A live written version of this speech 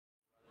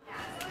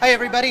Hi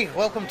everybody,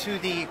 welcome to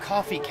the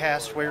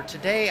CoffeeCast, where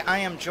today I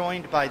am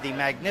joined by the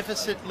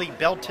magnificently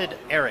belted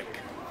Eric.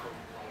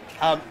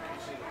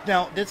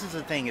 Now, this is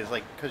the thing, is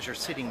like, because you're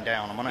sitting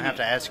down, I'm going to have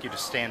to ask you to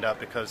stand up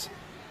because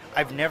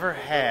I've never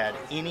had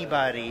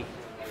anybody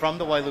from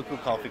the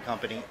Wailuku Coffee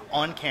Company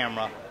on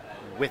camera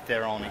with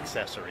their own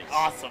accessories.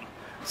 Awesome.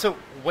 So,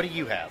 what do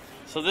you have?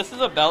 So this is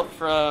a belt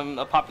from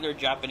a popular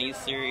Japanese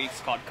series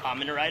called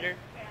Kamen Rider.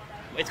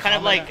 It's kind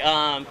of like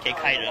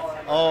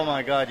Keikaida. Oh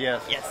my god,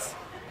 yes. Yes.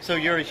 So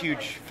you're a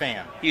huge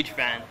fan. Huge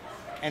fan.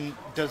 And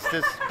does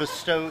this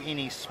bestow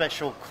any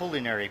special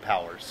culinary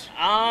powers?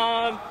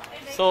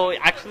 So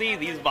actually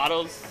these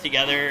bottles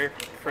together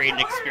create an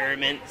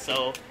experiment,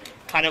 so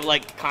kind of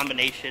like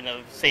combination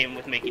of same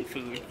with making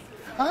food.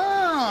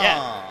 Ah,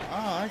 Yeah.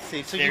 Oh, I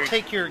see. So you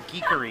take your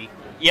geekery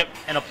Yep.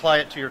 and apply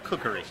it to your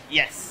cookery.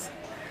 Yes.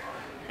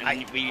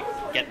 And we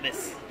get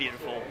this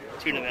beautiful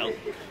tuna melt.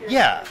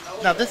 Yeah.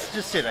 Now this is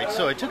just it.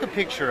 So I took a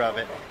picture of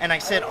it and I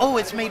said, oh,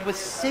 it's made with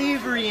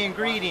savory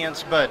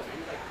ingredients, but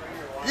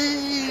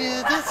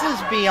this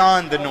is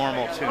beyond the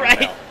normal tuna Right?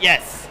 melt.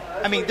 Yes.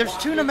 I mean, there's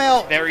tuna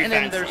melt, Very and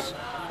then fancy. there's,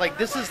 like,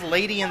 this is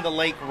Lady in the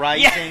Lake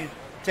rising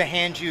to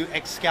hand you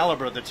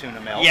Excalibur the tuna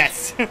melt.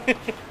 Yes.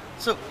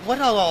 So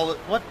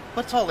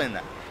what's all in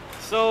that?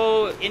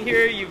 So in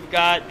here you've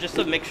got just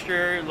a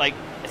mixture, like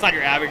it's not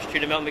your average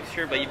tuna melt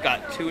mixture, but you've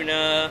got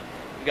tuna,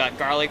 you've got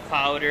garlic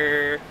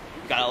powder,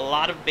 you've got a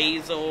lot of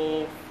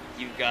basil,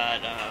 you've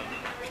got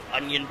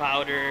onion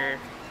powder,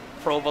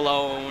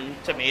 provolone,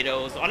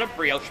 tomatoes on a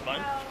brioche bun.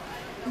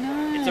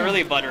 Nice. It's a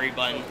really buttery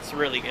bun. It's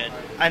really good.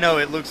 I know,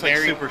 it looks like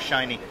super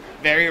shiny.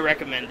 Very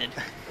recommended.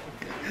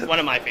 One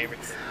of my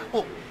favorites.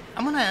 Well,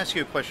 I'm going to ask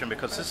you a question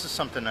because this is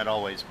something that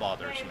always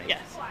bothers me.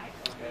 Yes.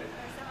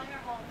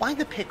 Why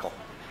the pickle?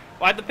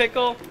 Why the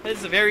pickle? This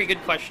is a very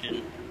good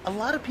question. A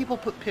lot of people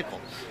put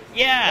pickles.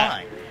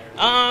 Yeah.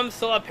 Why?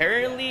 So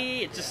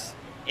apparently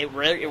it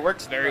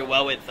works very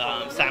well with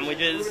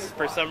sandwiches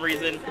for some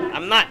reason.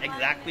 I'm not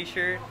exactly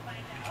sure.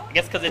 I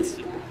guess because it's,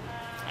 I don't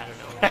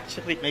know,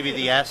 actually. Maybe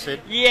the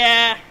acid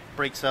Yeah.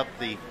 breaks up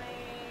the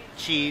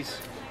cheese.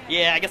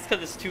 Yeah, I guess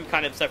because it's two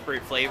kind of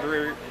separate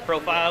flavor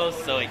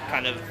profiles, so it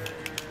kind of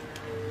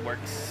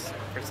works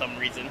for some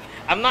reason.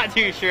 I'm not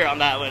too sure on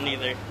that one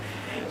either.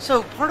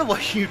 So part of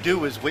what you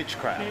do is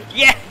witchcraft.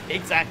 Yeah,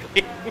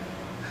 exactly.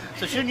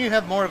 So shouldn't you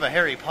have more of a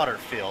Harry Potter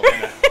feel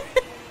than a...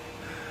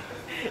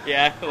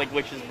 Yeah, like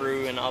witch's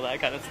brew and all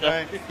that kind of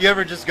stuff. Right? You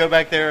ever just go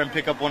back there and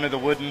pick up one of the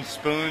wooden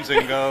spoons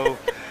and go,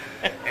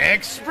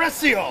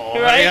 Expressio,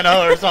 Right? you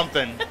know, or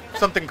something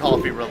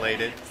coffee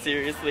related.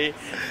 Seriously.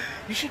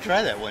 You should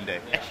try that one day.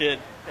 I should.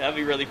 That'd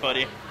be really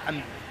funny.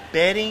 I'm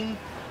betting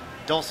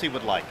Dulcie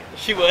would like it.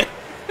 She would.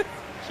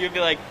 She would be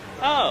like,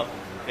 oh,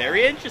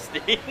 very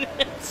interesting.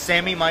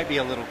 Sammy might be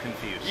a little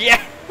confused.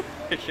 Yeah,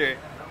 for sure.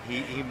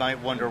 He might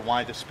wonder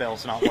why the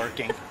spell's not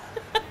working.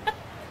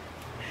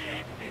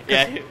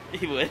 Yeah,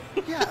 he would.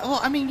 Yeah, well,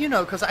 I mean, you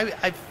know, because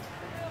I've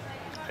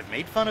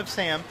made fun of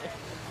Sam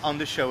on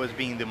the show as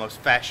being the most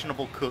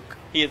fashionable cook,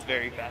 He is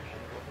very fashionable.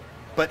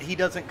 but he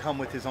doesn't come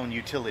with his own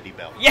utility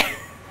belt. Yeah.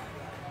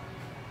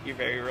 You're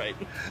very right.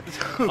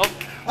 There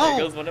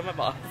goes one of my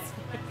balls.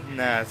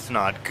 That's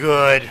not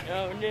good.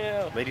 Oh,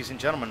 no. Ladies and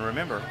gentlemen,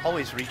 remember,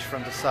 always reach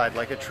from the side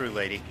like a true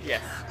lady.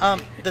 Yes.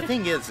 The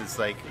thing is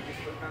like,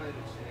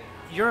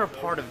 you're a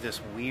part of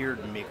this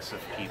weird mix of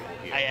people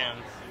here. I am.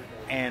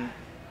 And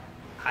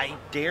I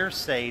dare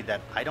say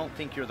that I don't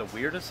think you're the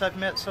weirdest I've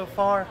met so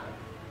far,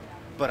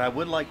 but I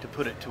would like to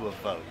put it to a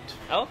vote.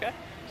 Oh, okay.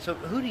 So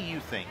who do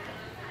you think,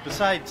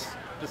 besides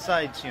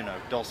you know,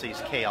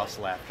 Dulcie's chaos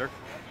laughter,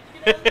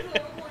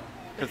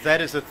 because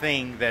that is a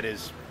thing that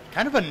is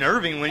kind of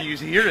unnerving when you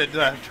hear it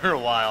after a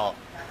while.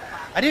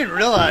 I didn't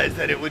realize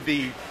that it would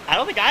be... I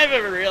don't think I've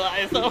ever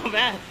realized. Oh,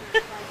 man.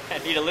 I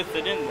need to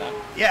listen in,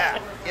 though.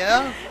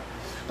 Yeah.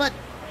 But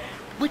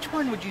which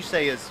one would you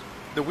say is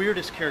the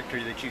weirdest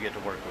character that you get to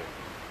work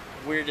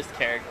with? Weirdest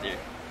character?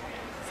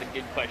 It's a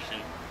good question.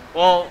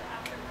 Well,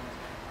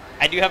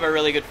 I do have a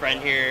really good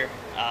friend here,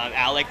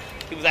 Alec.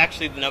 He was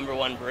actually the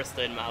 #1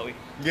 barista in Maui.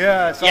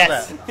 Yeah, I saw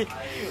that.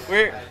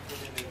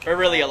 We're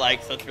really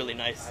alike, so it's really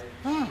nice.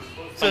 Huh.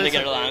 Fun to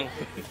get along.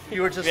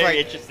 You were just very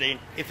like, interesting.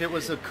 If it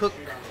was a cook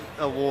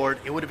award,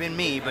 it would have been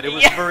me, but it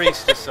was Yeah.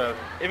 barista, so...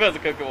 If it was a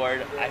cook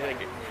award, I think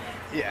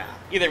Yeah.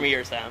 either me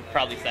or Sam.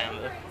 Probably Sam,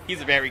 though.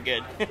 He's very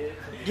good.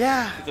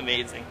 Yeah. He's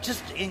amazing.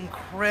 Just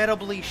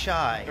incredibly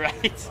shy.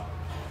 Right?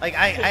 Like,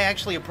 I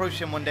actually approached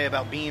him one day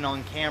about being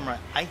on camera.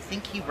 I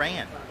think he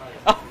ran.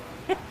 Oh,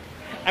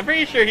 I'm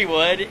pretty sure he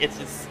would. It's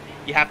just,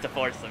 you have to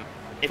force him.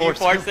 If Force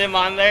you force him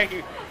on there,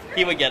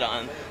 he would get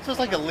on. So it's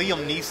like a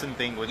Liam Neeson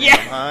thing with Yeah.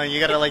 him, huh? You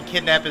gotta, like,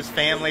 kidnap his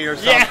family or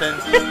something.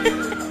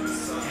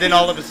 Then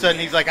all of a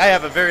sudden he's like, I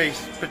have a very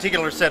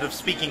particular set of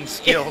speaking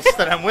skills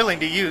that I'm willing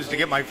to use to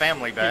get my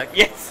family back.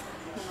 Yes.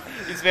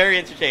 It's very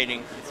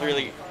entertaining. It's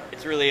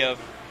really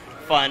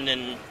fun,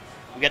 and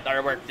we get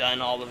our work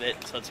done, all of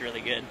it, so it's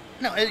really good.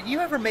 Now, you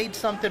ever made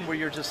something where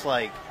you're just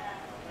like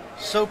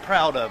so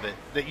proud of it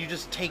that you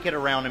just take it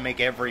around and make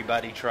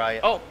everybody try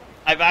it? Oh,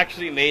 I've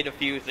actually made a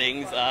few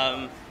things.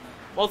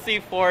 Mostly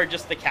for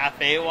just the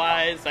cafe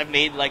wise. I've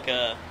made like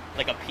a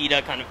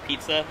pita kind of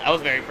pizza. I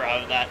was very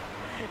proud of that.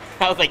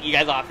 I was like, you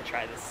guys all have to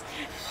try this.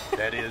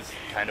 That is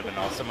kind of an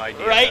awesome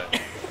idea. Right?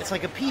 It's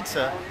like a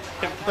pizza,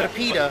 but a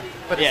pita,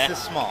 but Yeah. it's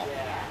this small.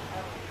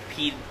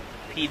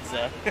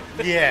 Pizza.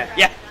 Yeah.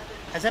 Yeah.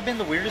 Has that been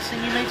the weirdest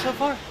thing you made so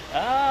far?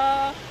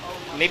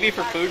 Maybe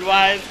for food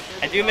wise,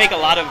 I do make a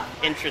lot of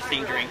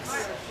interesting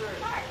drinks.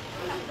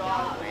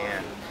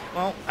 Man.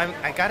 Well,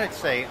 I gotta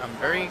say, I'm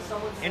very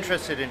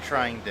interested in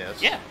trying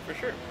this. Yeah, for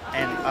sure.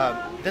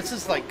 And this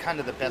is like kind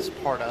of the best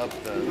part of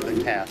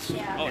the cast.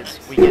 Oh, is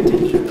nice. we get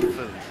to eat the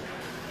food.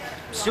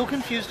 Still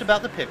confused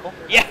about the pickle.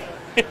 Yeah,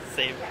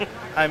 same.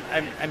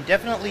 I'm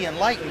definitely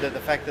enlightened at the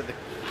fact that the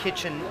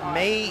kitchen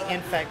may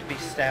in fact be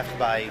staffed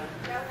by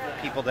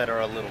people that are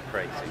a little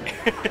crazy.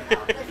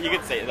 You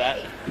could say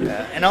that.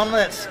 And on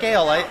that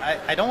scale,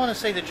 I don't want to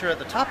say that you're at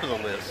the top of the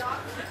list,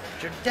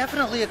 but you're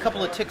definitely a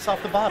couple of ticks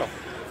off the bottom.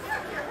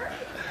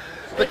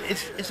 But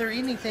is there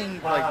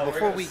anything, like,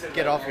 before we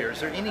get off here, is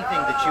there anything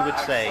that you would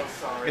say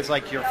is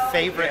like your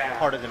favorite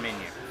part of the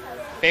menu?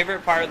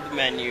 Favorite part of the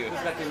menu.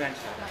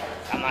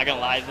 I'm not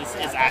gonna lie, this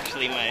is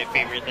actually my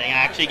favorite thing. I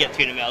actually get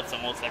tuna melts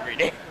almost every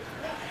day.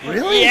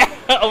 Really? Yeah,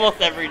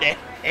 almost every day.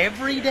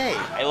 Every day?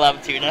 I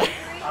love tuna.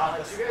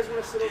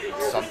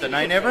 Something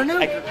I never knew.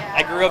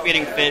 I grew up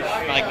eating fish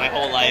like my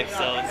whole life,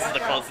 so this is the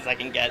closest I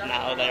can get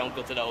now that I don't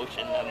go to the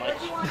ocean that much.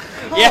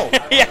 Oh.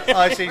 Yeah, yeah. Oh,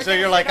 I see. So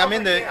you're like, I'm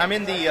in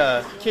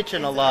the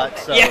kitchen a lot.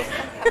 So. Yeah.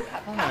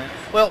 All right.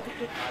 Well,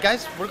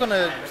 guys, we're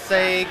gonna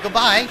say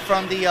goodbye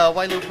from the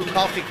Wailuku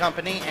Coffee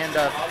Company and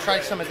try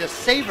some of this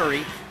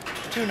savory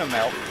tuna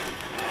melt.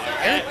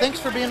 Eric, thanks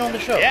for being on the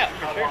show. Yeah,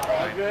 for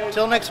sure.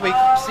 Till next week.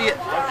 See you.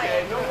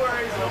 Okay, no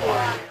worries, no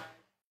worries.